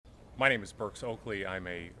My name is Burks Oakley. I'm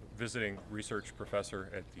a visiting research professor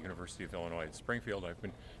at the University of Illinois at Springfield. I've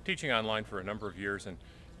been teaching online for a number of years, and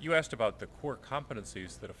you asked about the core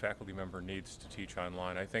competencies that a faculty member needs to teach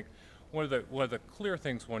online. I think one of the clear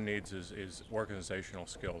things one needs is organizational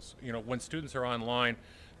skills. You know, when students are online,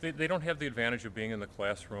 they don't have the advantage of being in the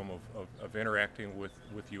classroom, of interacting with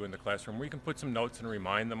you in the classroom, where you can put some notes and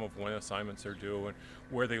remind them of when assignments are due and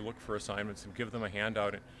where they look for assignments and give them a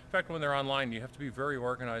handout. In fact, when they're online, you have to be very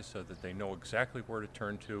organized so that they know exactly where to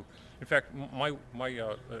turn to. In fact, my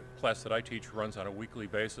class that I teach runs on a weekly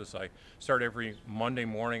basis. I start every Monday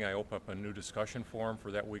morning. I open up a new discussion forum for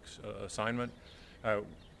that week's assignment. Uh,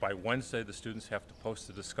 by Wednesday, the students have to post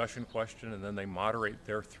a discussion question, and then they moderate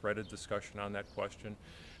their threaded discussion on that question.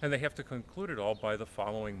 And they have to conclude it all by the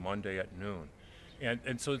following Monday at noon.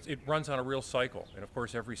 And so it runs on a real cycle. And of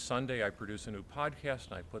course, every Sunday I produce a new podcast,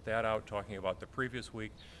 and I put that out talking about the previous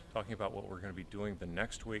week, talking about what we're going to be doing the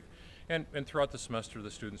next week. And throughout the semester,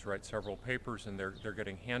 the students write several papers, and they're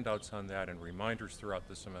getting handouts on that and reminders throughout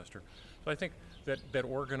the semester. So I think that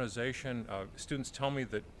organization, students tell me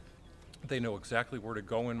that they know exactly where to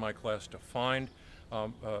go in my class to find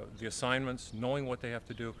the assignments, knowing what they have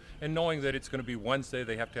to do, and knowing that it's going to be Wednesday,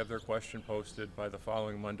 they have to have their question posted. By the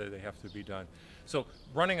following Monday, they have to be done. So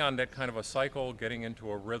running on that kind of a cycle, getting into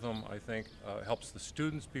a rhythm, I think helps the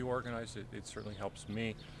students be organized. It certainly helps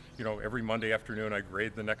me. You know, every Monday afternoon, I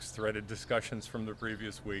grade the next threaded discussions from the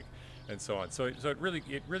previous week, and so on. So it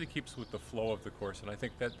really keeps with the flow of the course, and I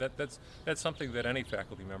think that's something that any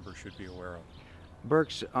faculty member should be aware of.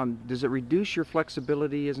 Burks, does it reduce your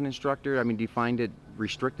flexibility as an instructor? I mean, do you find it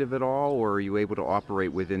restrictive at all, or are you able to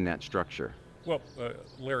operate within that structure? Well,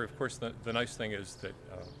 Larry, of course, the nice thing is that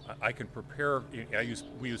I can prepare.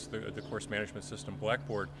 We use the course management system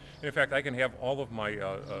Blackboard, and in fact, I can have all of my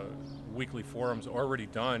weekly forums already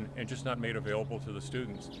done and just not made available to the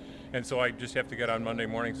students. And so I just have to get on Monday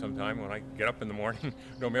morning sometime when I get up in the morning,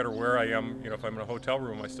 no matter where I am. You know, if I'm in a hotel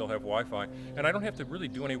room, I still have Wi-Fi, and I don't have to really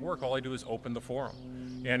do any work. All I do is open the forum.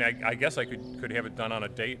 And I guess I could have it done on a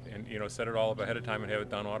date and set it all up ahead of time and have it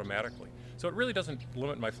done automatically. So it really doesn't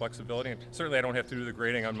limit my flexibility, and certainly I don't have to do the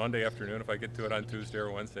grading on Monday afternoon. If I get to it on Tuesday or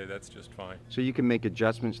Wednesday, that's just fine. So you can make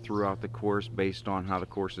adjustments throughout the course based on how the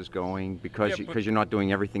course is going Yeah, because you're not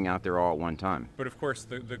doing everything out there all at one time. but of course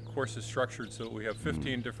the course is structured so that we have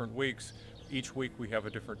 15 different weeks. Each week we have a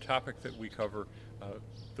different topic that we cover.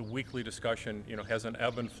 The weekly discussion, has an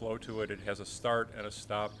ebb and flow to it. It has a start and a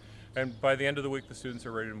stop, and by the end of the week, the students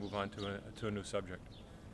are ready to move on to a new subject.